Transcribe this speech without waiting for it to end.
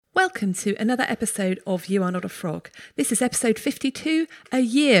Welcome to another episode of You Are Not a Frog. This is episode 52, a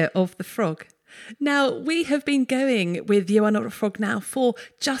year of the frog. Now, we have been going with You Are Not a Frog now for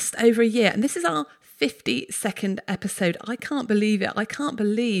just over a year, and this is our 52nd episode. I can't believe it. I can't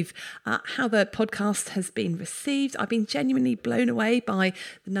believe how the podcast has been received. I've been genuinely blown away by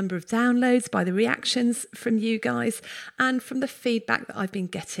the number of downloads, by the reactions from you guys, and from the feedback that I've been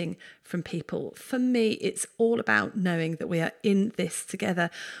getting from people. For me, it's all about knowing that we are in this together.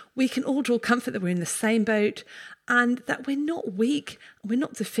 We can all draw comfort that we're in the same boat and that we're not weak, we're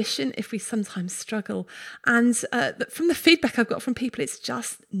not deficient if we sometimes struggle. And from the feedback I've got from people, it's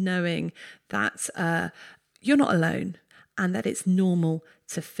just knowing that you're not alone and that it's normal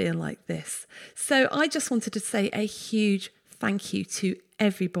to feel like this. So I just wanted to say a huge thank you to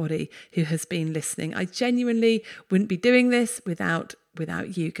everybody who has been listening. I genuinely wouldn't be doing this without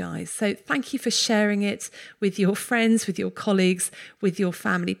you guys. So thank you for sharing it with your friends, with your colleagues, with your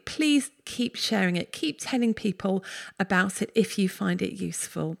family. Please keep sharing it. Keep telling people about it if you find it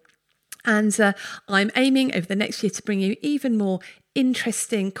useful. And I'm aiming over the next year to bring you even more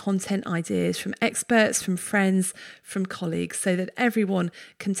interesting content ideas from experts, from friends, from colleagues, so that everyone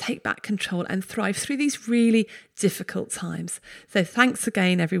can take back control and thrive through these really difficult times. So thanks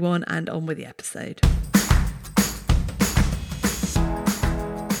again, everyone, and on with the episode.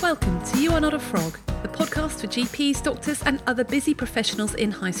 Welcome to You Are Not a Frog, the podcast for GPs, doctors and other busy professionals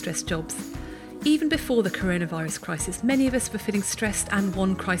in high-stress jobs. Even before the coronavirus crisis, many of us were feeling stressed and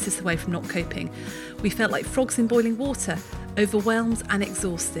one crisis away from not coping. We felt like frogs in boiling water, overwhelmed and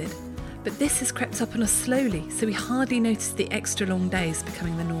exhausted. But this has crept up on us slowly, so we hardly notice the extra long days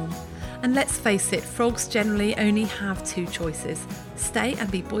becoming the norm. And let's face it, frogs generally only have two choices: stay and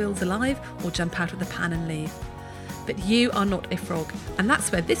be boiled alive, or jump out of the pan and leave. But you are not a frog, and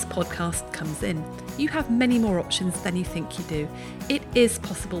that's where this podcast comes in. You have many more options than you think you do. It is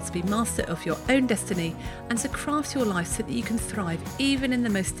possible to be master of your own destiny and to craft your life so that you can thrive even in the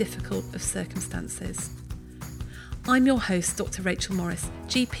most difficult of circumstances. I'm your host, Dr. Rachel Morris,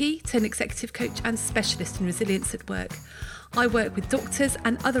 GP, turned executive coach and specialist in resilience at work. I work with doctors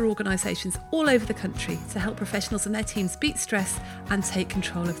and other organisations all over the country to help professionals and their teams beat stress and take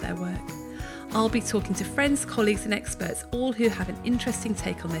control of their work. I'll be talking to friends, colleagues and experts, all who have an interesting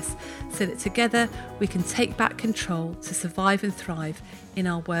take on this, so that together we can take back control to survive and thrive in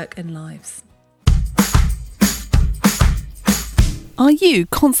our work and lives. Are you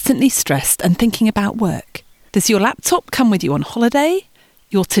constantly stressed and thinking about work? Does your laptop come with you on holiday?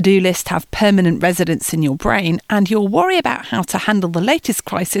 Your to-do list have permanent residence in your brain, and your worry about how to handle the latest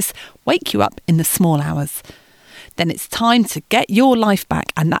crisis wake you up in the small hours? Then it's time to get your life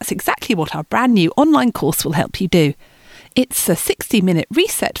back, and that's exactly what our brand new online course will help you do. It's a 60-minute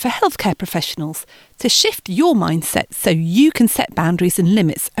reset for healthcare professionals to shift your mindset so you can set boundaries and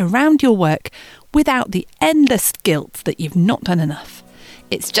limits around your work without the endless guilt that you've not done enough.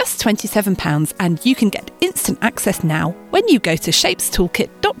 It's just £27 and you can get instant access now when you go to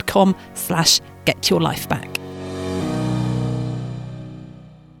shapestoolkit.com/getyourlifeback.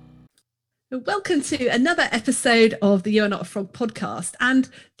 Welcome to another episode of the You Are Not a Frog podcast, and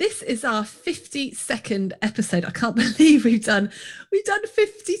this is our 52nd episode. I can't believe we've done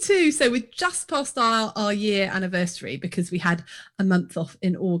 52, so we're just past our year anniversary because we had a month off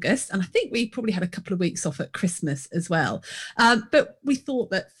in August, and I think we probably had a couple of weeks off at Christmas as well. But we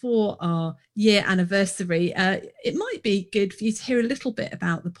thought that for our year anniversary, it might be good for you to hear a little bit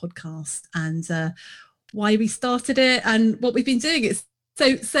about the podcast and why we started it and what we've been doing.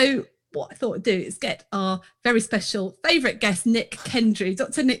 So what I thought I'd do is get our very special favourite guest, Nick Kendrew,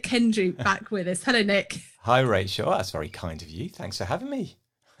 Dr. Nick Kendrew, back with us. Hello, Nick. Hi, Rachel. That's very kind of you. Thanks for having me.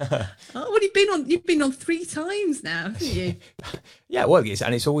 You've been on 3 times now, haven't you? Yeah, well,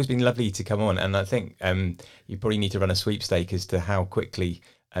 and it's always been lovely to come on. And I think you probably need to run a sweepstake as to how quickly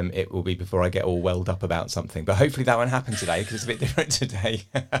it will be before I get all welled up about something. But hopefully that won't happen today because it's a bit different today.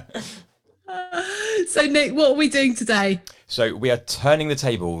 So, Nick, what are we doing today? So we are turning the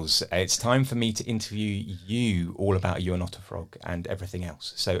tables. It's time for me to interview you all about You Are Not a Frog and everything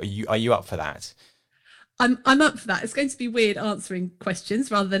else. So are you up for that? I'm up for that. It's going to be weird answering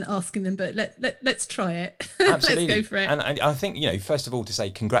questions rather than asking them, but let's try it. Absolutely. Let's go for it. And I think, first of all, to say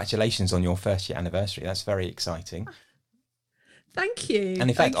congratulations on your first year anniversary. That's very exciting. Thank you. And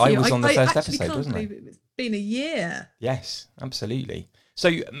in fact, I was on the first episode, wasn't I? It's been a year. Yes, absolutely. So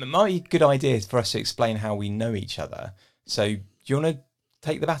it might be a good idea for us to explain how we know each other. So do you want to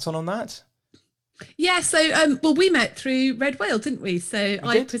take the baton on that? Yeah, so we met through Red Whale, didn't we? So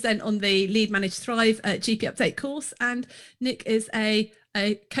I present on the Lead, Manage, Thrive GP Update course, and Nick is a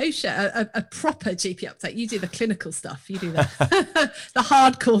a kosher, a proper GP update. You do the clinical stuff. You do the the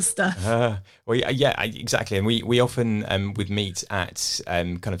hardcore stuff. Well, yeah, exactly. And we often would meet at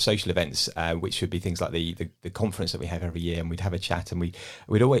kind of social events, which would be things like the conference that we have every year, and we'd have a chat, and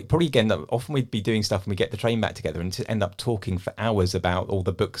we'd always probably again often we'd be doing stuff, and we get the train back together, and to end up talking for hours about all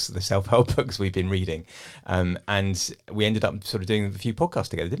the books, the self-help books we've been reading, and we ended up sort of doing a few podcasts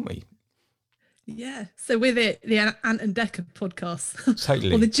together, didn't we? Yeah. So with it, the Ant and Decker podcast,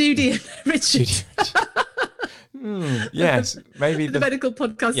 totally, or the Judy and Richard. Yes, maybe the medical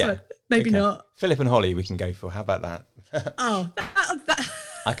podcast. Yeah, maybe okay. Not. Philip and Holly, we can go for. How about that? Oh, that.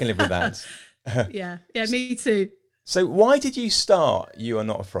 I can live with that. Yeah, me too. So, why did you start You Are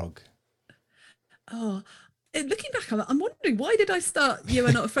Not a Frog? Oh, looking back, I'm wondering, why did I start You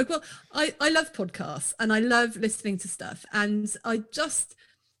Are Not a Frog? Well, I love podcasts and I love listening to stuff, and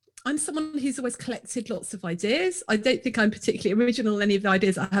I'm someone who's always collected lots of ideas. I don't think I'm particularly original in any of the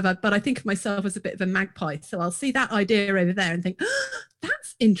ideas I have, but I think of myself as a bit of a magpie. So I'll see that idea over there and think, oh,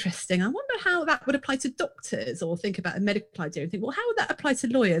 that's interesting. I wonder how that would apply to doctors, or think about a medical idea and think, well, how would that apply to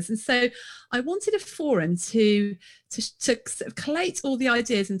lawyers? And so I wanted a forum to sort of collate all the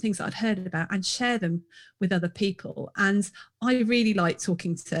ideas and things that I'd heard about and share them with other people. And I really like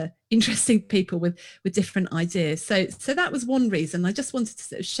talking to interesting people with different ideas. So that was one reason. I just wanted to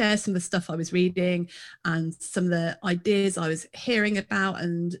sort of share some of the stuff I was reading and some of the ideas I was hearing about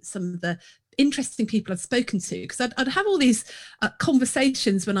and some of the interesting people I'd spoken to, because I'd have all these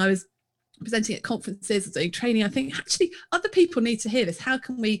conversations when I was presenting at conferences or doing training. I think actually other people need to hear this. How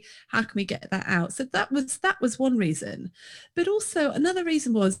can we get that out? So that was one reason. But also another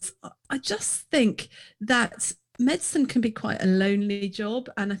reason was I just think that medicine can be quite a lonely job.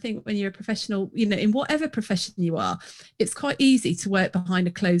 And I think when you're a professional, in whatever profession you are, it's quite easy to work behind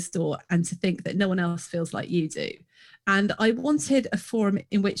a closed door and to think that no one else feels like you do. And I wanted a forum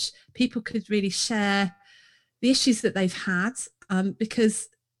in which people could really share the issues that they've had, because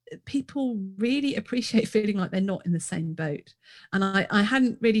people really appreciate feeling like they're not in the same boat. And I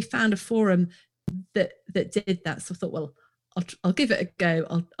hadn't really found a forum that did that. So I thought, well, I'll give it a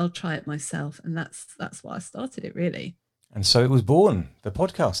go. I'll try it myself. And that's why I started it, really. And so it was born, the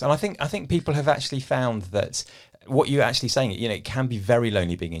podcast. And I think people have actually found that what you're actually saying, it can be very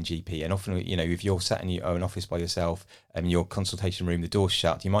lonely being in GP. And often, if you're sat in your own office by yourself and your consultation room, the door's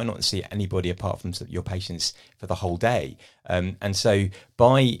shut, you might not see anybody apart from your patients for the whole day. And so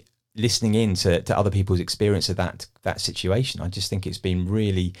by listening in to other people's experience of that situation, I just think it's been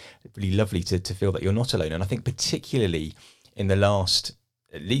really, really lovely to feel that you're not alone. And I think particularly in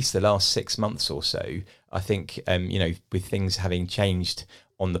at least the last 6 months or so, I think, with things having changed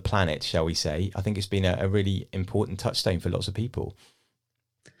on the planet, shall we say, I think it's been a really important touchstone for lots of people.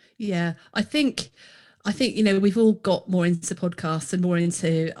 Yeah, I think, we've all got more into podcasts and more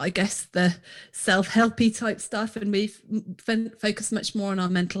into, I guess, the self-helpy type stuff, and we've focused much more on our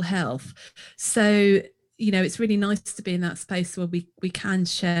mental health. So, it's really nice to be in that space where we can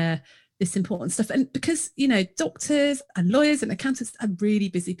share this important stuff. And because, doctors and lawyers and accountants are really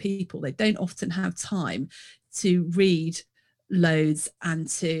busy people, they don't often have time to read loads and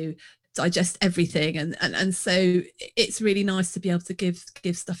to digest everything, and so it's really nice to be able to give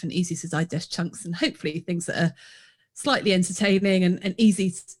stuff in easy to digest chunks, and hopefully things that are slightly entertaining and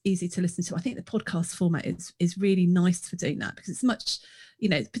easy to listen to. I think the podcast format is really nice for doing that, because it's much,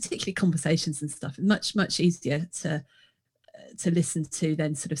 particularly conversations and stuff, much easier to listen to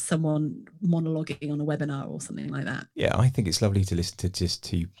than sort of someone monologuing on a webinar or something like that. Yeah, I think it's lovely to listen to just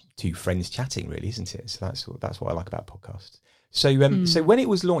two friends chatting, really, isn't it? So that's what I like about podcasts. So so when it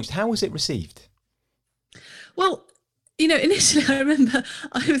was launched, how was it received? Well, initially I remember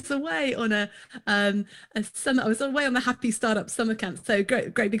I was away on a summer. I was away on the Happy Startup summer camp. So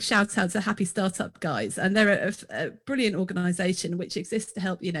great big shout out to Happy Startup guys, and they're a brilliant organisation which exists to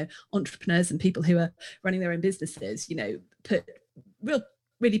help entrepreneurs and people who are running their own businesses. Put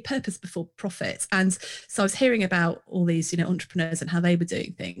really purpose before profit. And so I was hearing about all these, entrepreneurs and how they were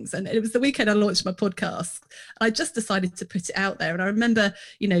doing things. And it was the weekend I launched my podcast. I just decided to put it out there. And I remember,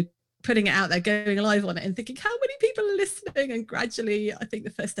 putting it out there, going live on it and thinking, how many people are listening? And gradually, I think the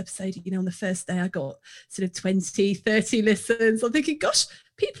first episode, on the first day, I got sort of 20, 30 listens. I'm thinking, gosh,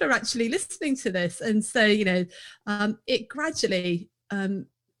 people are actually listening to this. And so, it gradually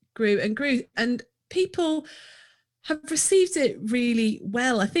grew and grew, and people have received it really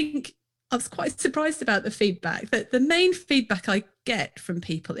well. I think I was quite surprised about the feedback. That the main feedback I get from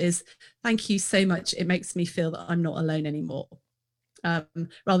people is, thank you so much. It makes me feel that I'm not alone anymore.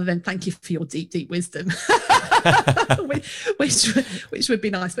 rather than thank you for your deep wisdom, which would be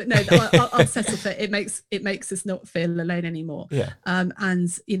nice. But no, I'll settle for it. It makes us not feel alone anymore. Yeah. And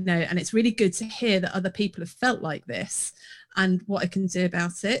and it's really good to hear that other people have felt like this and what I can do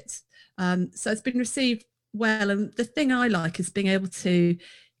about it. So it's been received well. And the thing I like is being able to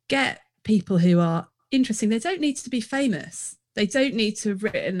get people who are interesting. They don't need to be famous. They don't need to have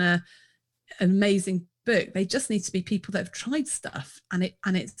written an amazing book. They just need to be people that have tried stuff and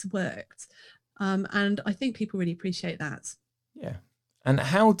it's worked. And I think people really appreciate that. Yeah. And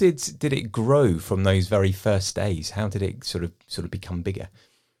how did it grow from those very first days? How did it sort of become bigger?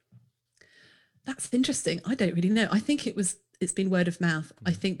 That's interesting. I don't really know. I think it's been word of mouth.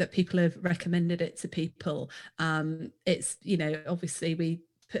 I think that people have recommended it to people. It's, obviously we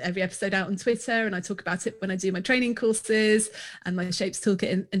put every episode out on Twitter, and I talk about it when I do my training courses and my Shapes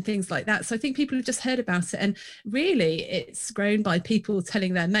Toolkit and things like that. So I think people have just heard about it, and really it's grown by people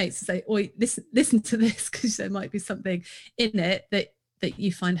telling their mates to say, "Oi, listen to this, because there might be something in it that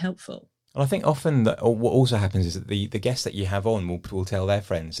you find helpful." Well, I think often what also happens is that the guests that you have on will tell their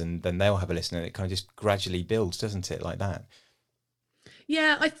friends, and then they'll have a listen, and it kind of just gradually builds, doesn't it, like that?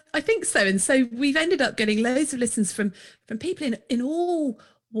 Yeah, I think so. And so we've ended up getting loads of listens from people in all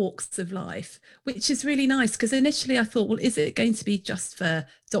walks of life, which is really nice, because initially I thought, well, is it going to be just for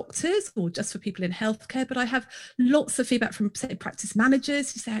doctors or just for people in healthcare? But I have lots of feedback from, say, practice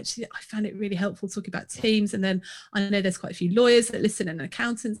managers who say, actually, I found it really helpful talking about teams. And then I know there's quite a few lawyers that listen and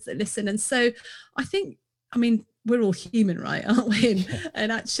accountants that listen. And so I think, we're all human, right, aren't we?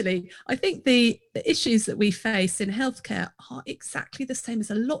 And actually, I think the issues that we face in healthcare are exactly the same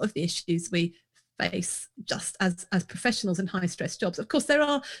as a lot of the issues we face just as professionals in high stress jobs. Of course, there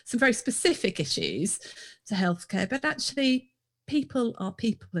are some very specific issues to healthcare, but actually people are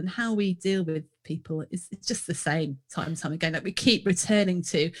people, and how we deal with people is just the same time and time again. Like, we keep returning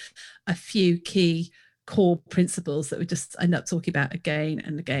to a few key core principles that we just end up talking about again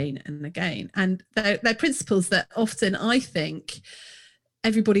and again and again. And they're principles that often I think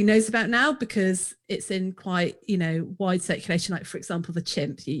everybody knows about now, because it's in quite, wide circulation. Like, for example, the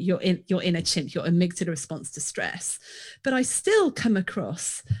chimp, you're in a chimp, your amygdala response to stress. But I still come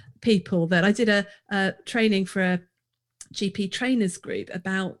across people that I did a training for a GP trainers group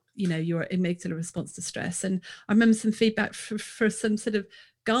about, your amygdala response to stress. And I remember some feedback for some sort of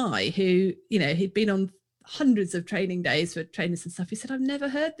guy who, he'd been on hundreds of training days for trainers and stuff. He said, I've never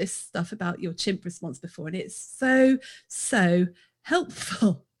heard this stuff about your chimp response before. And it's so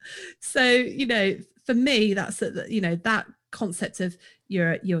helpful. So, for me, that's that concept of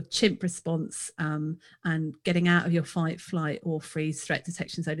your chimp response and getting out of your fight, flight or freeze threat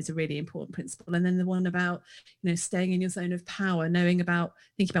detection zone is a really important principle. And then the one about staying in your zone of power, thinking about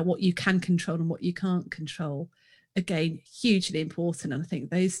what you can control and what you can't control, again, hugely important. And I think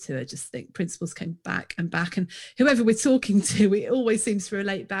those two are just principles came back and back, and whoever we're talking to, it always seems to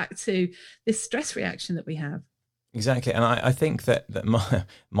relate back to this stress reaction that we have. Exactly. And I think that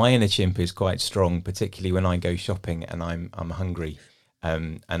my inner chimp is quite strong, particularly when I go shopping and I'm hungry.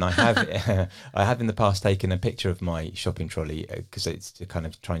 And I have in the past taken a picture of my shopping trolley because it's to kind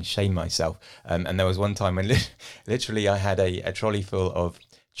of try and shame myself. And there was one time when literally I had a trolley full of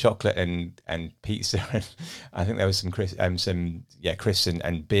chocolate and pizza, and I think there was some crisps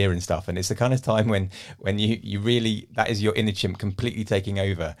and beer and stuff. And it's the kind of time when you really, that is your inner chimp completely taking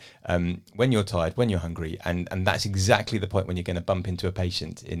over, when you're tired, when you're hungry, and that's exactly the point when you're going to bump into a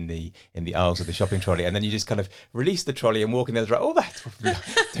patient in the aisles of the shopping trolley, and then you just kind of release the trolley and walk in the other. Oh,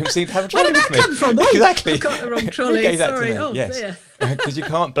 don't seem to have a trolley with me. Where did that come from? Exactly. I've got the wrong trolley. Sorry. Oh, yes. Dear. Because you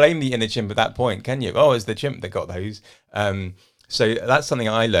can't blame the inner chimp at that point, can you? Oh, it's the chimp that got those. So that's something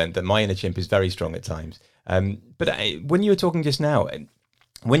I learned, that my inner chimp is very strong at times. But when you were talking just now,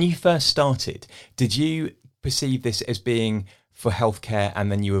 when you first started, did you perceive this as being for healthcare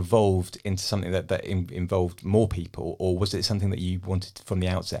and then you evolved into something that involved more people, or was it something that you wanted from the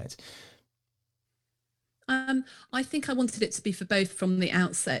outset? I think I wanted it to be for both from the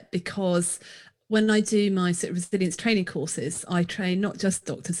outset, because when I do my sort of resilience training courses, I train not just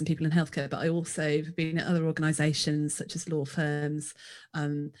doctors and people in healthcare, but I also have been at other organisations such as law firms,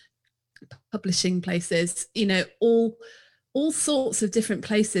 publishing places, all sorts of different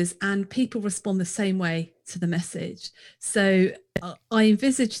places, and people respond the same way to the message. So I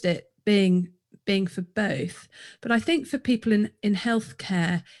envisaged it being for both. But I think for people in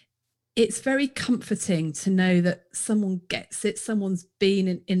healthcare, it's very comforting to know that someone gets it, someone's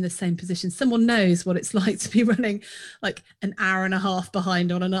been in the same position, someone knows what it's like to be running like an hour and a half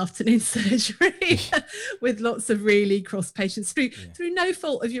behind on an afternoon surgery with lots of really cross patients through no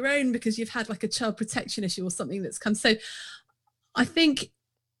fault of your own, because you've had like a child protection issue or something that's come. So I think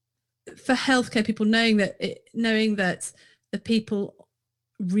for healthcare people, knowing that the people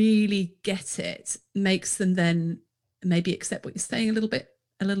really get it makes them then maybe accept what you're saying a little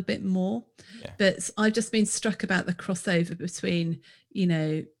bit more. Yeah. But I've just been struck about the crossover between,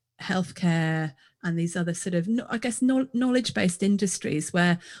 healthcare and these other sort of, I guess, knowledge-based industries,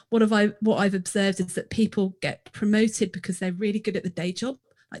 where what I've observed is that people get promoted because they're really good at the day job,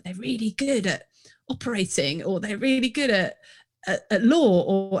 like they're really good at operating, or they're really good at law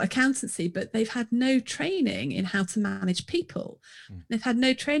or accountancy, but they've had no training in how to manage people. They've had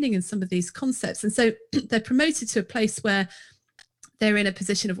no training in some of these concepts, and so they're promoted to a place where they're in a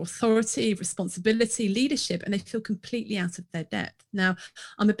position of authority, responsibility, leadership, and they feel completely out of their depth. Now,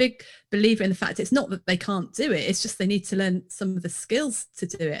 I'm a big believer in the fact it's not that they can't do it, it's just they need to learn some of the skills to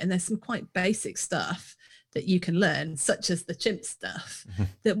do it. And there's some quite basic stuff that you can learn, such as the chimp stuff,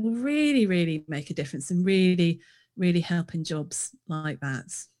 that will really, really make a difference and really, really help in jobs like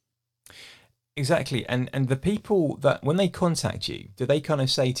that. Exactly. And the people that, when they contact you, do they kind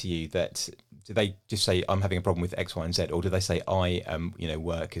of say to you that, do they just say, I'm having a problem with X, Y, and Z? Or do they say, I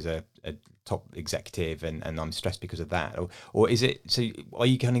work as a top executive and I'm stressed because of that? Or is it, so are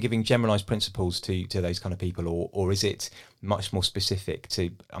you kind of giving generalized principles to those kind of people? Or is it much more specific to,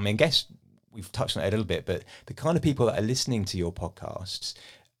 I guess we've touched on it a little bit, but the kind of people that are listening to your podcasts,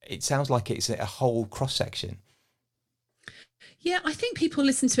 it sounds like it's a whole cross section. Yeah, I think people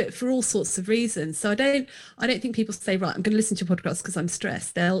listen to it for all sorts of reasons. So I don't think people say, right, I'm going to listen to your podcast because I'm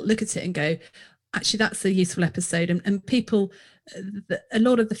stressed. They'll look at it and go, actually, that's a useful episode. And people, a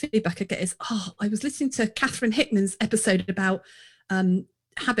lot of the feedback I get is, I was listening to Catherine Hickman's episode about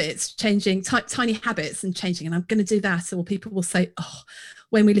habits changing, tiny habits and changing, and I'm going to do that. Or people will say,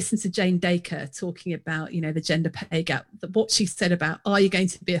 when we listen to Jane Dacre talking about, the gender pay gap, what she said about, are you going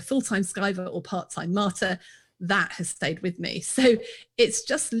to be a full-time Skyver or part-time martyr? That has stayed with me. So it's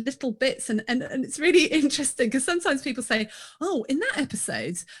just little bits, and it's really interesting because sometimes people say, in that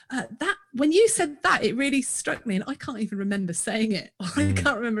episode, that when you said that, it really struck me, and I can't even remember saying it, or I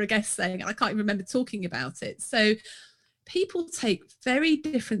can't remember a guest saying it, I can't even remember talking about it. So people take very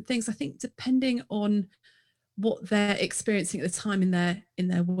different things, I think, depending on what they're experiencing at the time in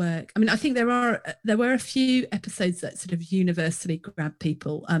their work. I think there were a few episodes that sort of universally grabbed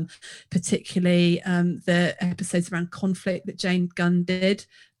people, particularly the episodes around conflict that Jane Gunn did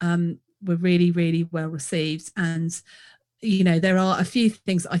were really, really well received. And there are a few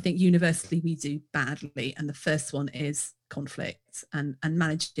things that I think universally we do badly, and the first one is conflict and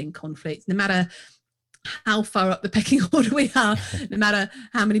managing conflict, no matter how far up the pecking order we are, no matter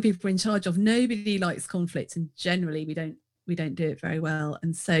how many people we're in charge of. Nobody likes conflict, and generally we don't do it very well.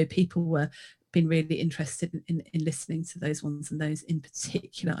 And so people were been really interested in listening to those ones, and those in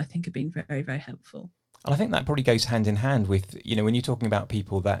particular I think have been very, very helpful. And I think that probably goes hand in hand with, when you're talking about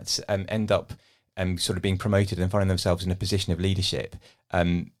people that end up sort of being promoted and finding themselves in a position of leadership,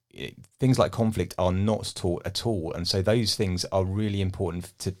 things like conflict are not taught at all, and so those things are really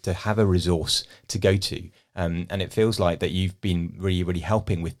important to have a resource to go to, and it feels like that you've been really, really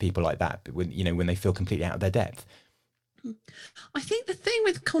helping with people like that when they feel completely out of their depth. I think the thing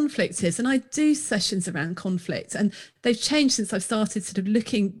with conflict is, and I do sessions around conflict, and they've changed since I've started sort of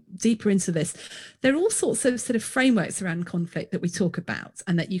looking deeper into this. There are all sorts of sort of frameworks around conflict that we talk about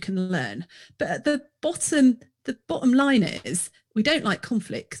and that you can learn, but at the bottom line is, we don't like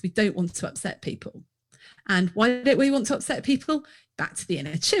conflict because we don't want to upset people. And why don't we want to upset people? Back to the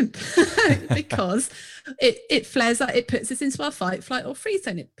inner chimp, because it flares up, it puts us into our fight, flight or freeze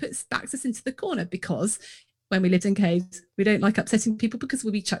zone. It backs us into the corner, because when we lived in caves, we don't like upsetting people because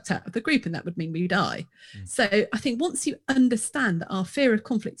we'll be chucked out of the group, and that would mean we die. So I think once you understand that our fear of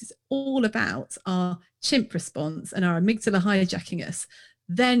conflict is all about our chimp response and our amygdala hijacking us,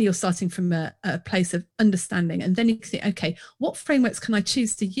 then you're starting from a place of understanding, and then you can think, okay, what frameworks can I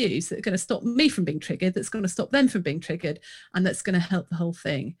choose to use that are going to stop me from being triggered, that's going to stop them from being triggered, and that's going to help the whole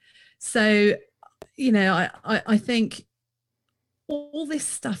thing. So, I think all this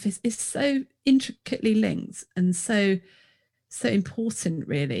stuff is so intricately linked and so important,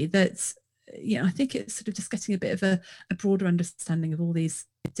 really, that I think it's sort of just getting a bit of a broader understanding of all these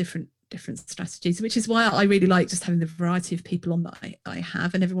different strategies, which is why I really like just having the variety of people on that I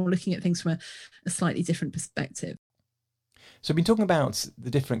have, and everyone looking at things from a slightly different perspective. So I've been talking about the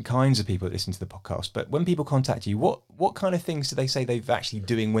different kinds of people that listen to the podcast, but when people contact you, what kind of things do they say they're actually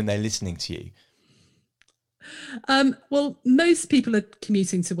doing when they're listening to you? Well, most people are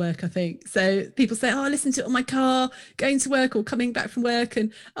commuting to work, I think. So people say, I listen to it on my car, going to work or coming back from work.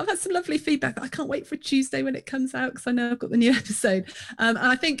 And I've had some lovely feedback. I can't wait for Tuesday when it comes out, because I know I've got the new episode. And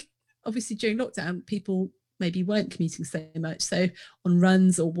I think obviously during lockdown, people maybe weren't commuting so much. So on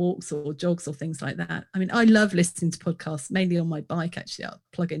runs or walks or jogs or things like that. I mean, I love listening to podcasts, mainly on my bike, actually. I'll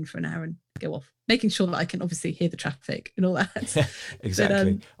plug in for an hour and go off, making sure that I can obviously hear the traffic and all that.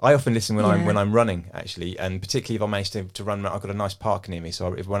 Exactly. But, I often listen when I'm running, actually, and particularly if I manage to run. I've got a nice park near me, so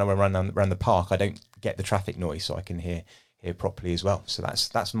when I run around the park, I don't get the traffic noise, so I can hear properly as well. So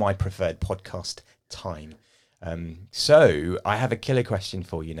that's my preferred podcast time. So I have a killer question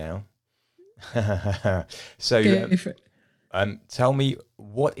for you now. So tell me,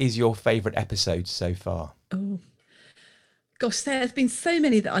 what is your favourite episode so far? Oh gosh, there's been so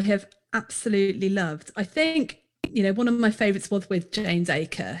many that I have absolutely loved. I think, one of my favourites was with Jane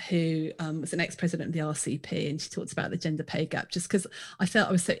Dacre, who was an ex-president of the RCP, and she talked about the gender pay gap, just because I felt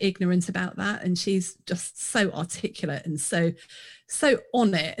I was so ignorant about that, and she's just so articulate and so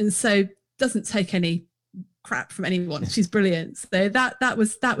on it, and so doesn't take any crap from anyone. She's brilliant. So that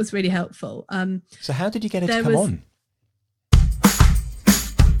was really helpful. So how did you get her to come on?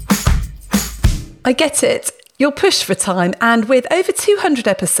 I get it. You're pushed for time, and with over 200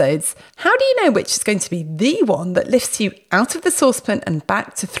 episodes, how do you know which is going to be the one that lifts you out of the saucepan and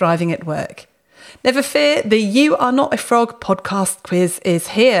back to thriving at work? Never fear, the You Are Not a Frog podcast quiz is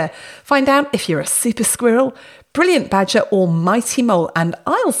here. Find out if you're a super squirrel, brilliant badger or mighty mole, and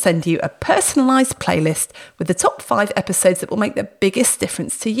I'll send you a personalised playlist with the top 5 episodes that will make the biggest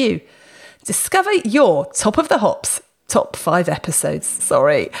difference to you. Discover your top of the hops, top 5 episodes,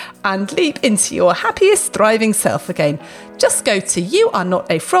 and leap into your happiest, thriving self again. Just go to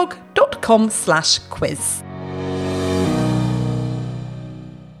youarenotafrog.com/quiz.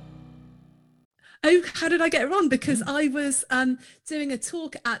 Oh, how did I get it on? Because I was doing a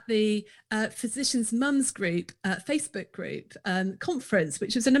talk at the Physicians Mums Group, Facebook group conference,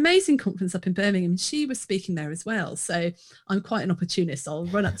 which was an amazing conference up in Birmingham. She was speaking there as well. So I'm quite an opportunist. I'll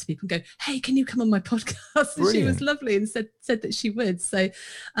run up to people and go, hey, can you come on my podcast? And she was lovely and said that she would. So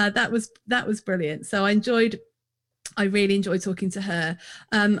that was brilliant. So I really enjoyed talking to her.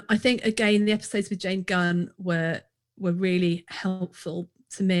 I think, again, the episodes with Jane Gunn were really helpful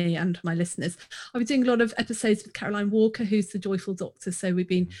to me and my listeners. I've been doing a lot of episodes with Caroline Walker, who's the Joyful Doctor. So we've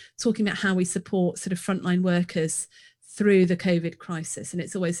been talking about how we support sort of frontline workers through the COVID crisis. And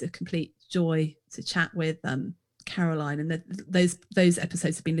it's always a complete joy to chat with Caroline. And those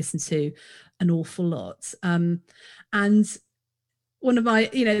episodes have been listened to an awful lot. And one of my,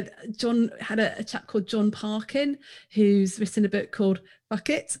 John had a chap called John Parkin, who's written a book called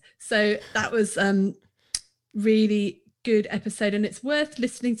Bucket. So that was really good episode, and it's worth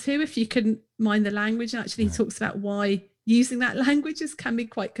listening to if you couldn't mind the language. And actually he talks about why using that language can be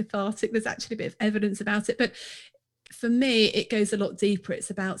quite cathartic. There's actually a bit of evidence about it, but for me it goes a lot deeper.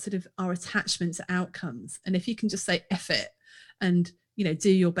 It's about sort of our attachment to outcomes, and if you can just say F it and do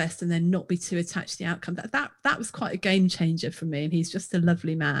your best and then not be too attached to the outcome, that was quite a game changer for me. And he's just a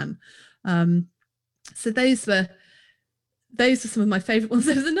lovely man. So those are some of my favourite ones.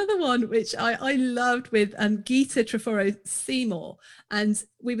 There's another one which I loved with Geeta Treforo Seymour, and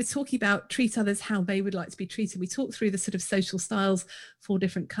we were talking about treat others how they would like to be treated. We talked through the sort of social styles, 4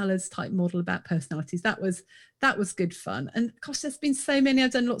 different colours type model about personalities. That was good fun. And gosh, there's been so many.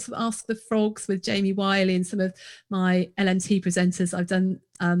 I've done lots of Ask the Frogs with Jamie Wiley and some of my LMT presenters. I've done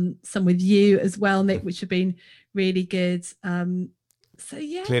some with you as well, Nick, which have been really good. So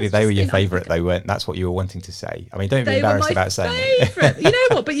yeah, clearly they were your favourite, though, weren't? That's what you were wanting to say. I mean, don't be embarrassed about saying it. You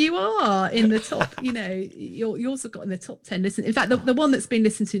know what? But you are in the top. Yours have got in the top 10. Listen, in fact, the one that's been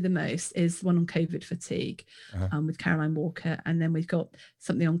listened to the most is one on COVID fatigue, with Caroline Walker, and then we've got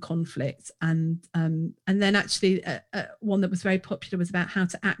something on conflict, and then actually one that was very popular was about how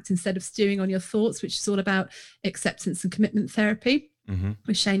to act instead of stewing on your thoughts, which is all about acceptance and commitment therapy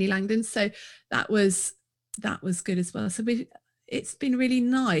with Shani Langdon. So that was good as well. So it's been really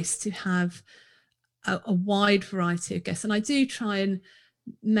nice to have a wide variety of guests. And I do try and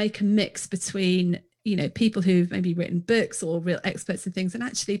make a mix between, people who've maybe written books or real experts in things, and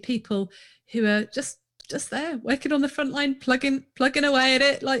actually people who are just there working on the front line, plugging away at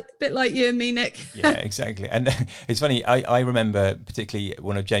it, like a bit like you and me, Nick. Yeah, exactly. And it's funny, I remember particularly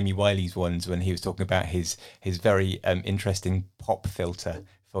one of Jamie Wiley's ones when he was talking about his very interesting pop filter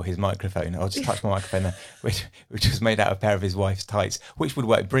for his microphone. I'll just touch my microphone there, which was made out of a pair of his wife's tights, which would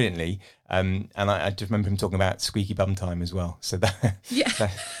work brilliantly. And I just remember him talking about squeaky bum time as well. So that's a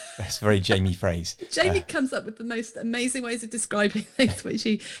very Jamie phrase. Jamie comes up with the most amazing ways of describing things, which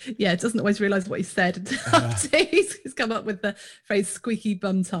he doesn't always realise what he said. He's come up with the phrase squeaky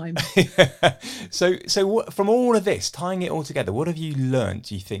bum time. So from all of this, tying it all together, what have you learned,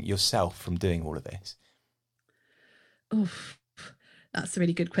 do you think, yourself from doing all of this? Oh, that's a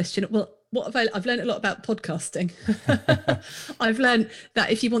really good question. Well, I've learned a lot about podcasting. I've learned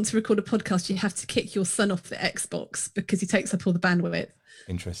that if you want to record a podcast, you have to kick your son off the Xbox because he takes up all the bandwidth.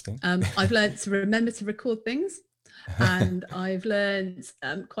 Interesting. I've learned to remember to record things, and I've learned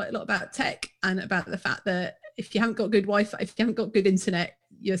quite a lot about tech and about the fact that if you haven't got good Wi-Fi, if you haven't got good internet,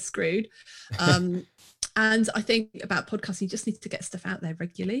 you're screwed. And I think about podcasting, you just need to get stuff out there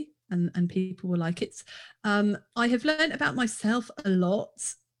regularly, and people will like it. I have learned about myself a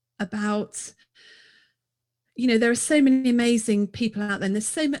lot, about, there are so many amazing people out there, and there's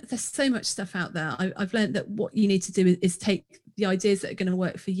so much stuff out there. I've learned that what you need to do is take the ideas that are going to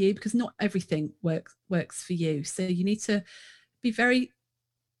work for you, because not everything works for you. So you need to be very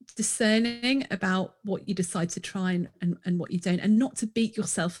discerning about what you decide to try and what you don't, and not to beat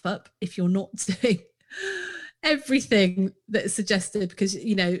yourself up if you're not doing everything that's suggested, because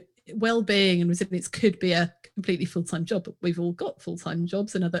well-being and resilience could be a completely full-time job, but we've all got full-time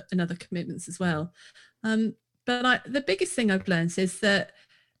jobs and other commitments as well. But the biggest thing I've learned is that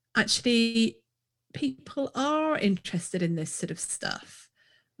actually people are interested in this sort of stuff.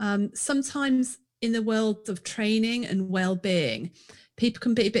 Sometimes in the world of training and well-being, people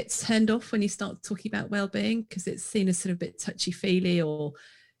can be a bit turned off when you start talking about well-being, because it's seen as sort of a bit touchy-feely, or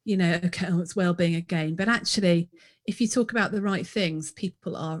okay, it's well-being again. But actually, if you talk about the right things,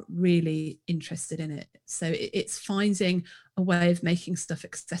 people are really interested in it. So it's finding a way of making stuff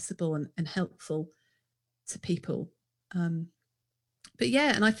accessible and helpful to people. But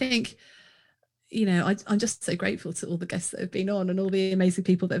yeah, and I think, I'm just so grateful to all the guests that have been on, and all the amazing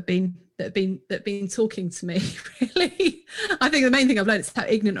people that have been talking to me. Really, I think the main thing I've learned is how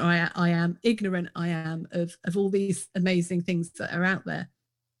ignorant I am of all these amazing things that are out there.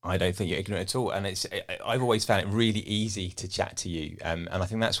 I don't think you're ignorant at all, and I've always found it really easy to chat to you, and I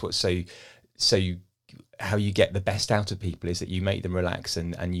think that's what's so how you get the best out of people, is that you make them relax,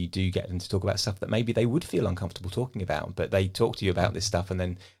 and you do get them to talk about stuff that maybe they would feel uncomfortable talking about, but they talk to you about this stuff, and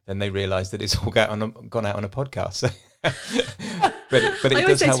then they realise that it's all gone out on a podcast. So but it I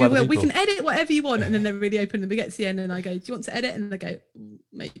always say does to help people, other we people. can edit whatever you want, and then they're really open, and we get to the end and I go, do you want to edit? And they go,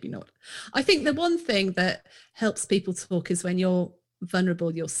 maybe not. I think the one thing that helps people talk is when you're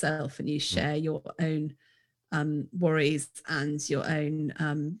vulnerable yourself and you share your own worries and your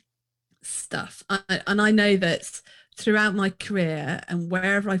own stuff. And I know that throughout my career and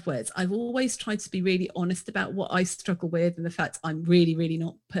wherever I've worked, I've always tried to be really honest about what I struggle with, and the fact I'm really, really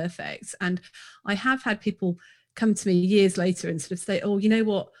not perfect. And I have had people come to me years later and sort of say, oh, you know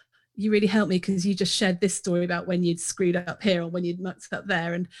what, you really helped me because you just shared this story about when you'd screwed up here or when you'd mucked up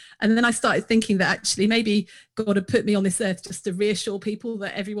there. And then I started thinking that actually maybe God had put me on this earth just to reassure people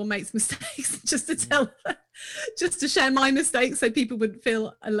that everyone makes mistakes, just to share my mistakes so people wouldn't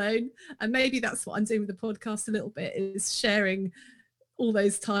feel alone. And maybe that's what I'm doing with the podcast a little bit, is sharing all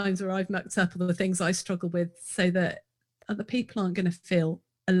those times where I've mucked up, or the things I struggle with, so that other people aren't going to feel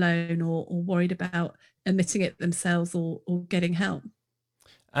alone or worried about admitting it themselves or getting help.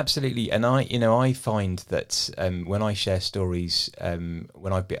 Absolutely, and I find that when I share stories,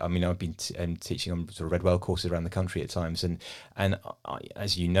 when I've been teaching on sort of Redwell courses around the country at times, and I,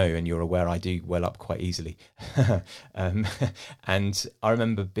 as you know and you're aware, I do well up quite easily, and I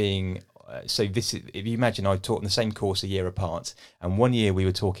remember being. So this, if you imagine, I taught in the same course a year apart, and one year we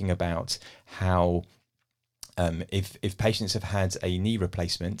were talking about how if patients have had a knee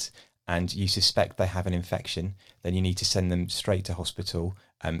replacement and you suspect they have an infection, then you need to send them straight to hospital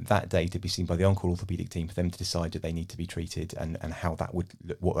that day to be seen by the on-call orthopaedic team for them to decide that they need to be treated, and how that would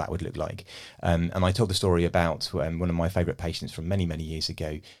what that would look like. And I told the story about one of my favourite patients from many years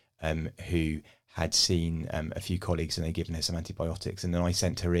ago, who had seen a few colleagues and they'd given her some antibiotics, and then I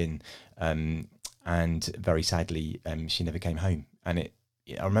sent her in, and very sadly she never came home. And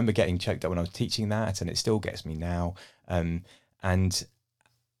I remember getting choked up when I was teaching that, and it still gets me now.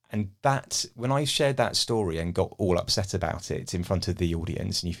 And that, when I shared that story and got all upset about it in front of the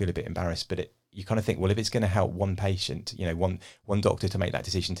audience, and you feel a bit embarrassed, but you kind of think, well, if it's going to help one patient, one doctor to make that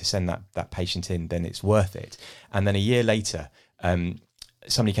decision to send that patient in, then it's worth it. And then a year later,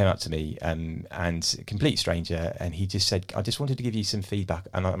 somebody came up to me, and a complete stranger, and he just said, I just wanted to give you some feedback.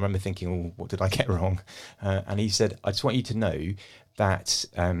 And I remember thinking, oh, what did I get wrong? And he said, I just want you to know that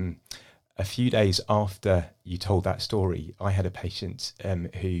a few days after you told that story, I had a patient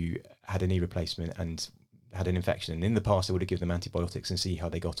who had a knee replacement and had an infection. And in the past, I would have given them antibiotics and see how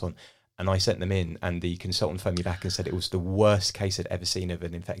they got on. And I sent them in, and the consultant phoned me back and said it was the worst case I'd ever seen of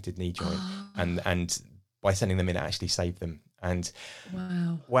an infected knee joint. And by sending them in, it actually saved them. And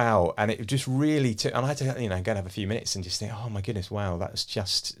wow. And it just really took, and I had to, go and have a few minutes and just think, oh my goodness, wow, that's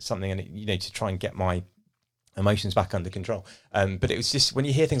just something. And to try and get my emotions back under control. But it was just, when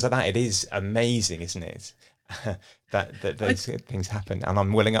you hear things like that, it is amazing, isn't it? that those things happen, and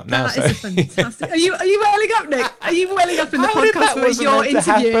I'm welling up now. That is fantastic. Are you welling up, Nick? Are you welling up in the How did podcast that where you're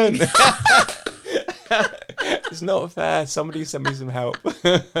interviewing? It's not fair. Somebody send me some help.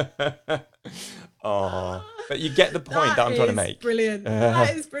 Oh, but you get the point that I'm trying to make. Brilliant.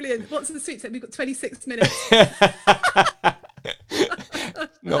 That is brilliant. What's the sweet tip? We've got 26 minutes.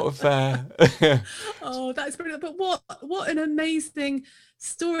 Not fair. Oh, that's brilliant. But what an amazing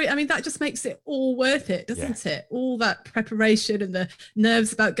story. I mean, that just makes it all worth it, doesn't it? All that preparation and the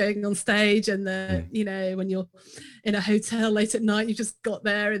nerves about going on stage, and the, you know, when you're in a hotel late at night, you just got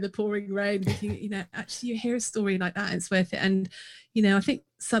there in the pouring rain, thinking, you know, actually you hear a story like that, it's worth it. And, you know, I think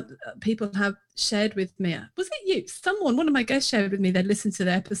some people have shared with me, was it you? One of my guests shared with me, they'd listened to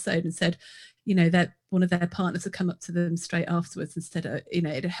the episode and said, you know, that one of their partners had come up to them straight afterwards and said, you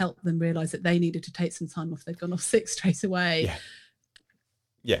know, it had helped them realize that they needed to take some time off. They'd gone off sick straight away.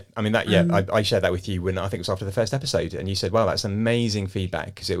 Yeah, I mean, I shared that with you when I think it was after the first episode, and you said, "Wow, that's amazing feedback,"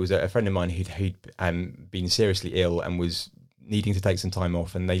 because it was a friend of mine who'd been seriously ill and was needing to take some time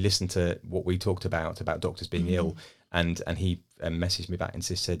off, and they listened to what we talked about doctors being ill, and he messaged me back and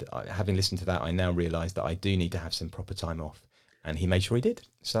just said, having listened to that, I now realise that I do need to have some proper time off, and he made sure he did.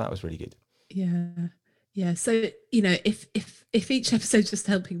 So that was really good. Yeah. So, you know, if each episode just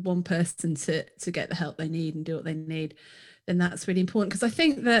helping one person to get the help they need and do what they need, then that's really important. Because I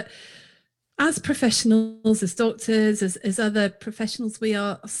think that as professionals, as doctors, as other professionals, we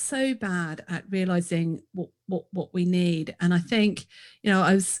are so bad at realizing what we need. And I think, you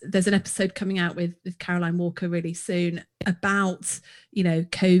know, there's an episode coming out with Caroline Walker really soon about, you know,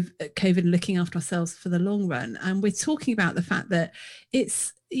 COVID looking after ourselves for the long run. And we're talking about the fact that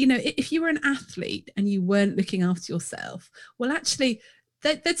it's, you know, if you were an athlete and you weren't looking after yourself, well, actually,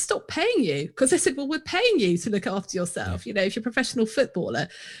 they'd stop paying you, because they said, well, we're paying you to look after yourself. You know, if you're a professional footballer,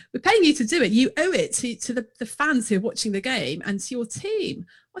 we're paying you to do it. You owe it to the fans who are watching the game and to your team.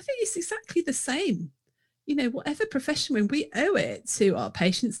 I think it's exactly the same. You know, whatever profession we're in, we owe it to our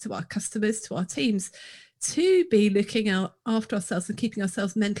patients, to our customers, to our teams, to be looking out after ourselves and keeping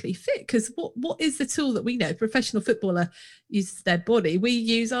ourselves mentally fit. Because what is the tool that we know? A professional footballer uses their body. We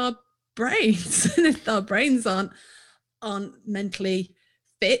use our brains. And if our brains aren't mentally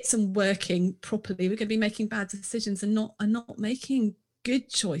fit and working properly, we're going to be making bad decisions and not making good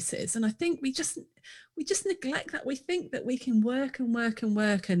choices. And I think we just neglect that. We think that we can work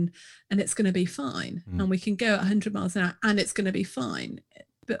and it's going to be fine, and we can go at 100 miles an hour and it's going to be fine.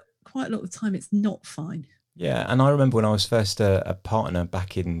 But quite a lot of the time it's not fine. Yeah, and I remember when I was first a partner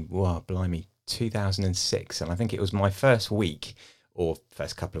back in 2006, and I think it was my first week or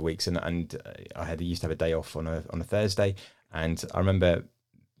first couple of weeks, and I used to have a day off on a Thursday, and I remember,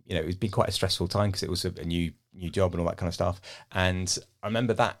 you know, it was been quite a stressful time because it was a new job and all that kind of stuff. And I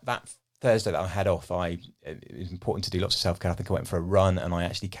remember that Thursday that I had off, it was important to do lots of self-care. I think I went for a run, and I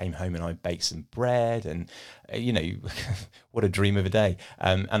actually came home and I baked some bread, and, you know, what a dream of a day.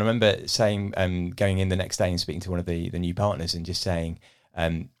 And I remember saying, going in the next day and speaking to one of the new partners and just saying,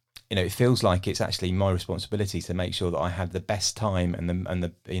 you know, it feels like it's actually my responsibility to make sure that I have the best time and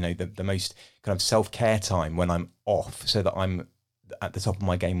the you know, the most kind of self-care time when I'm off, so that I'm at the top of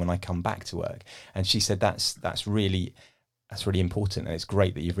my game when I come back to work. And she said that's really important, and it's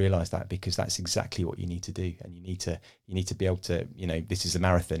great that you've realized that, because that's exactly what you need to do. And you need to be able to, you know, this is a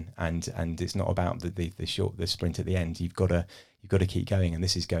marathon, and it's not about the sprint at the end. You've got to keep going, and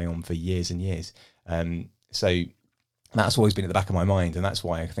this is going on for years and years. So that's always been at the back of my mind, and that's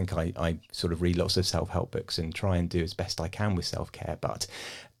why I think I sort of read lots of self-help books and try and do as best I can with self-care. But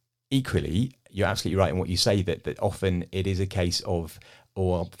equally, you're absolutely right in what you say, that often it is a case of,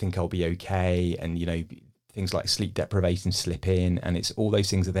 I think I'll be okay, and, you know, things like sleep deprivation slip in, and it's all those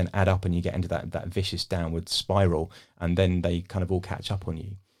things that then add up, and you get into that vicious downward spiral, and then they kind of all catch up on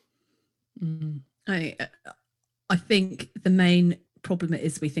you. I think the main problem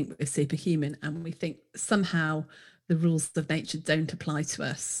is we think we're superhuman, and we think somehow the rules of nature don't apply to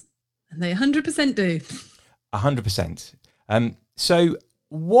us, and they 100% do. 100%. So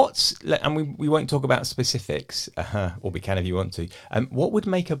and we won't talk about specifics, or we can if you want to. What would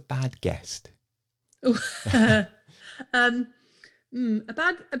make a bad guest? A bad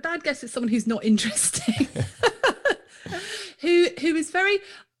guest is someone who's not interesting, who's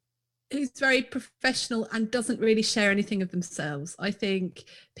very professional and doesn't really share anything of themselves. I think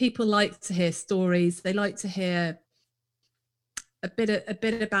people like to hear stories. They like to hear a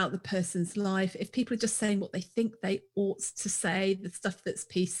bit about the person's life. If people are just saying what they think they ought to say, the stuff that's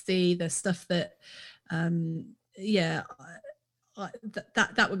PC, the stuff that,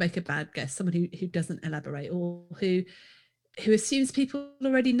 that would make a bad guest. Someone who doesn't elaborate, or who assumes people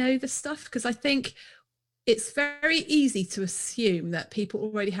already know the stuff. Because I think it's very easy to assume that people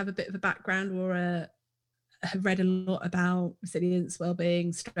already have a bit of a background, or have read a lot about resilience,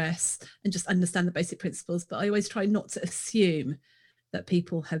 well-being, stress, and just understand the basic principles. But I always try not to assume that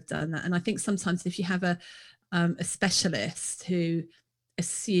people have done that. And I think sometimes if you have a specialist who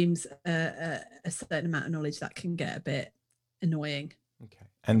assumes a certain amount of knowledge, that can get a bit annoying. Okay.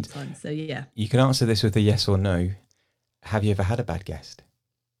 And sometimes. So yeah, you can answer this with a yes or no. Have you ever had a bad guest?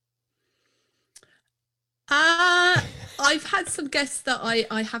 I've had some guests that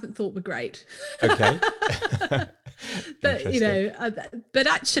I haven't thought were great. Okay. But but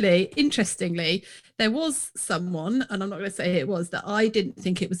actually, interestingly, there was someone, and I'm not going to say who it was, that I didn't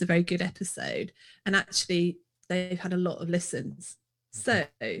think it was a very good episode, and actually they've had a lot of listens. So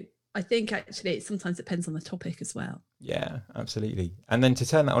I think actually it sometimes depends on the topic as well. Yeah, absolutely. And then to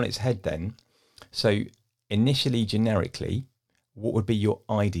turn that on its head then, so initially, generically, what would be your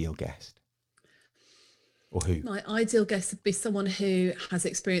ideal guest? Or who? My ideal guest would be someone who has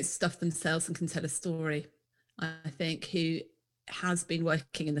experienced stuff themselves and can tell a story. I think who has been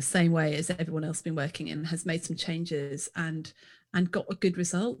working in the same way as everyone else been working, and has made some changes and got a good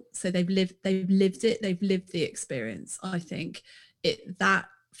result. So they've lived it, they've lived the experience. I think that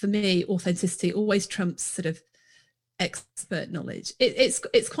for me, authenticity always trumps sort of expert knowledge.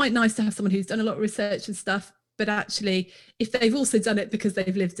 It's quite nice to have someone who's done a lot of research and stuff, but actually if they've also done it because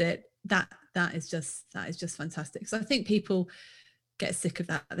they've lived it, that is just fantastic. So I think people get sick of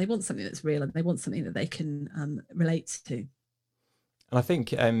that. They want something that's real, and they want something that they can relate to. And I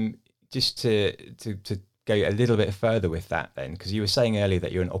think just to go a little bit further with that then, because you were saying earlier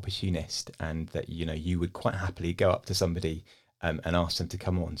that you're an opportunist, and that you would quite happily go up to somebody and ask them to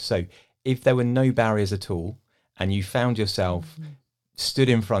come on. So if there were no barriers at all, and you found yourself stood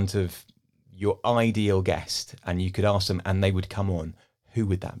in front of your ideal guest, and you could ask them and they would come on, who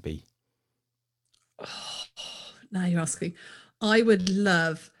would that be? Oh, now you're asking. I would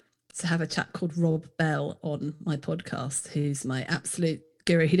love to have a chap called Rob Bell on my podcast, who's my absolute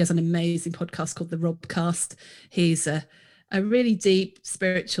guru. He does an amazing podcast called The Robcast. He's a really deep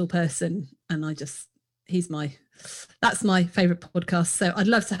spiritual person, and that's my favorite podcast. So I'd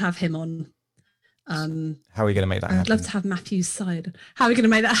love to have him on. How are we going to make that happen? I'd love to have Matthew's side. How are we going to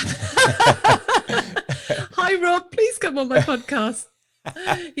make that happen? Hi Rob, please come on my podcast.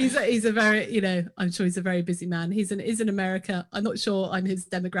 He's a very, I'm sure he's a very busy man. He's in America. I'm not sure I'm his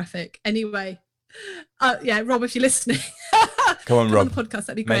demographic. Anyway, Rob, if you're listening, come on, Rob, on the podcast,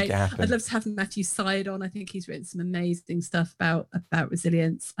 that'd be great. I'd love to have Matthew Syed on. I think he's written some amazing stuff about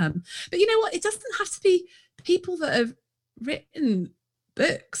resilience. But you know what? It doesn't have to be people that have written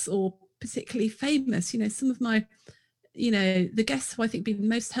books or particularly famous. Some of my the guests who I think been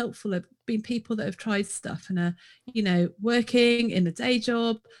most helpful have been people that have tried stuff and are working in a day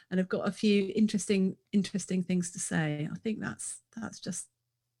job and have got a few interesting things to say. I think that's just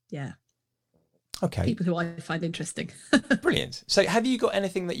okay, people who I find interesting. Brilliant. So have you got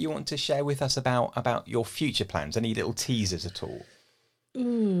anything that you want to share with us about your future plans? Any little teasers at all?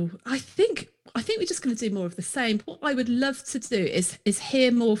 Ooh, I think we're just going to do more of the same. What I would love to do is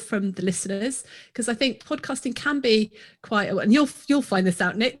hear more from the listeners, because I think podcasting can be quite, and you'll find this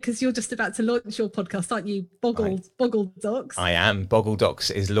out, Nick, because you're just about to launch your podcast, aren't you? Boggle Docs. I am. Boggle Docs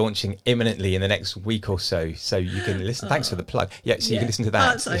is launching imminently in the next week or so you can listen. Thanks for the plug. You can listen to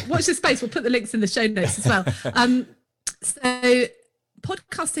that. Watch this space. We'll put the links in the show notes as well. So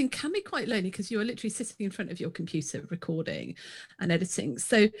podcasting can be quite lonely because you're literally sitting in front of your computer recording and editing.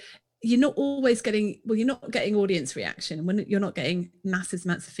 So you're not always getting audience reaction, and when you're not getting massive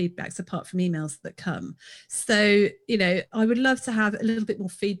amounts of feedbacks apart from emails that come. So, I would love to have a little bit more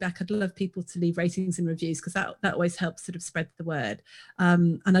feedback. I'd love people to leave ratings and reviews, because that always helps sort of spread the word.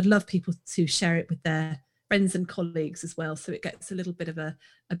 And I'd love people to share it with their friends and colleagues as well, so it gets a little bit of a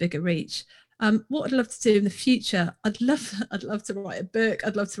bigger reach. What I'd love to do in the future, I'd love to write a book.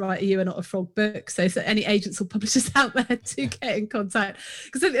 I'd love to write a You Are Not a Frog book. So any agents or publishers out there to get in contact,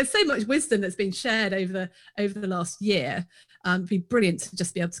 because there's so much wisdom that's been shared over the last year. It'd be brilliant to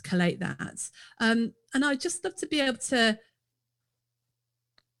just be able to collate that. And I'd just love to be able to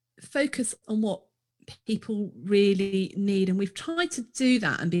focus on what people really need, and we've tried to do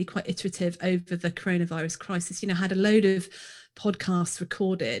that and be quite iterative over the coronavirus crisis. Had a load of podcasts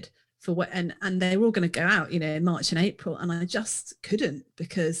recorded for what, and they were all going to go out in March and April, and I just couldn't,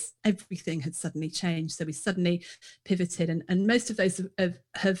 because everything had suddenly changed. So we suddenly pivoted, and most of those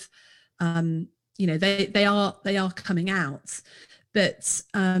have they are coming out, But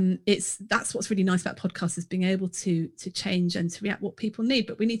that's what's really nice about podcasts, is being able to change and to react what people need.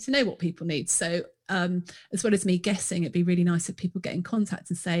 But we need to know what people need. So as well as me guessing, it'd be really nice if people get in contact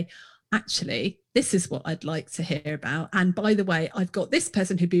and say, actually, this is what I'd like to hear about. And by the way, I've got this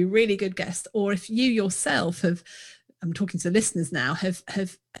person who'd be a really good guest. Or if you yourself have, I'm talking to the listeners now, have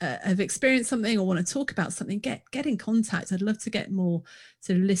experienced something or want to talk about something, get in contact. I'd love to get more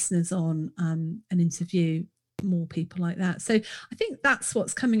sort of listeners on and interview more people like that. So I think that's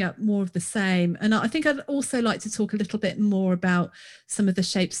what's coming up, more of the same. And I think I'd also like to talk a little bit more about some of the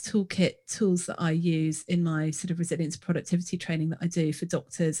Shapes Toolkit tools that I use in my sort of resilience productivity training that I do for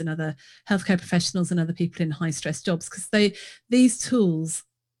doctors and other healthcare professionals and other people in high stress jobs, because these tools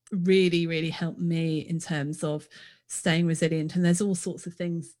really, really help me in terms of staying resilient. And there's all sorts of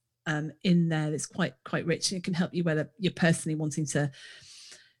things in there that's quite rich, and it can help you whether you're personally wanting to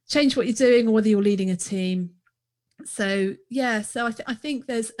change what you're doing or whether you're leading a team. So I think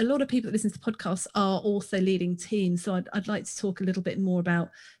there's a lot of people that listen to podcasts are also leading teams. So I'd like to talk a little bit more about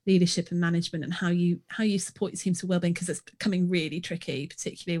leadership and management and how you support your teams for wellbeing, because it's becoming really tricky,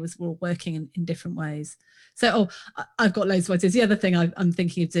 particularly as we're all working in different ways. So I've got loads of ideas. The other thing I'm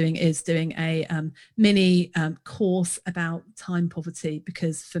thinking of doing is doing a mini course about time poverty,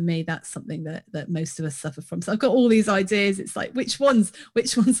 because for me that's something that most of us suffer from. So I've got all these ideas. It's like which ones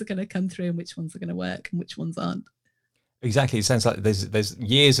are going to come through and which ones are going to work and which ones aren't. Exactly. It sounds like there's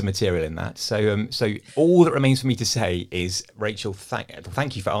years of material in that. So all that remains for me to say is, Rachel,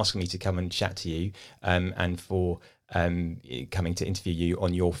 thank you for asking me to come and chat to you, and for coming to interview you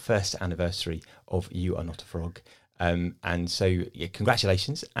on your first anniversary of You Are Not a Frog. And so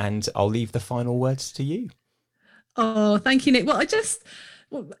congratulations, and I'll leave the final words to you. Oh, thank you, Nick. Well,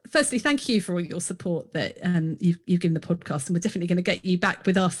 firstly, thank you for all your support that you've given the podcast, and we're definitely going to get you back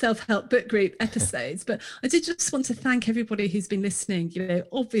with our self-help book group episodes. But I did just want to thank everybody who's been listening.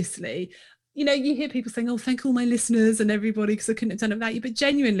 Obviously, you hear people saying, "Oh, thank all my listeners and everybody, because I couldn't have done it without you." But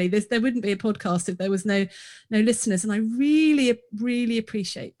genuinely, there wouldn't be a podcast if there was no listeners. And I really, really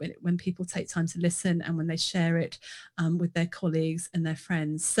appreciate when people take time to listen and when they share it with their colleagues and their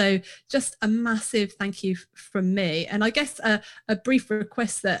friends. So just a massive thank you from me. And I guess a brief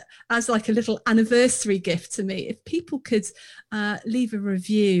request that, as like a little anniversary gift to me, if people could leave a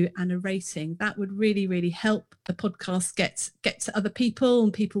review and a rating, that would really, really help the podcast get to other people,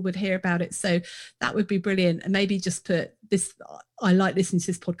 and people would hear about it. So that would be brilliant. And maybe just put this, I like listening to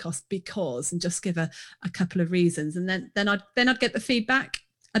this podcast because, and just give a couple of reasons, and then I'd get the feedback.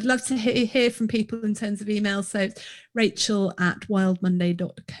 I'd love to hear from people in terms of email. So it's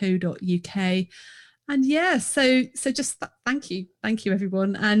rachel@wildmonday.co.uk. And so just thank you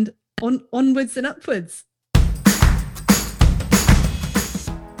everyone, and onwards and upwards.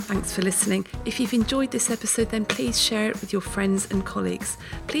 Thanks for listening. If you've enjoyed this episode, then please share it with your friends and colleagues.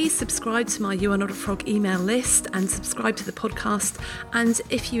 Please subscribe to my You Are Not a Frog email list and subscribe to the podcast. And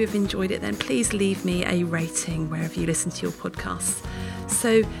if you have enjoyed it, then please leave me a rating wherever you listen to your podcasts.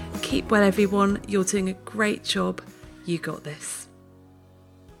 So keep well, everyone. You're doing a great job. You got this.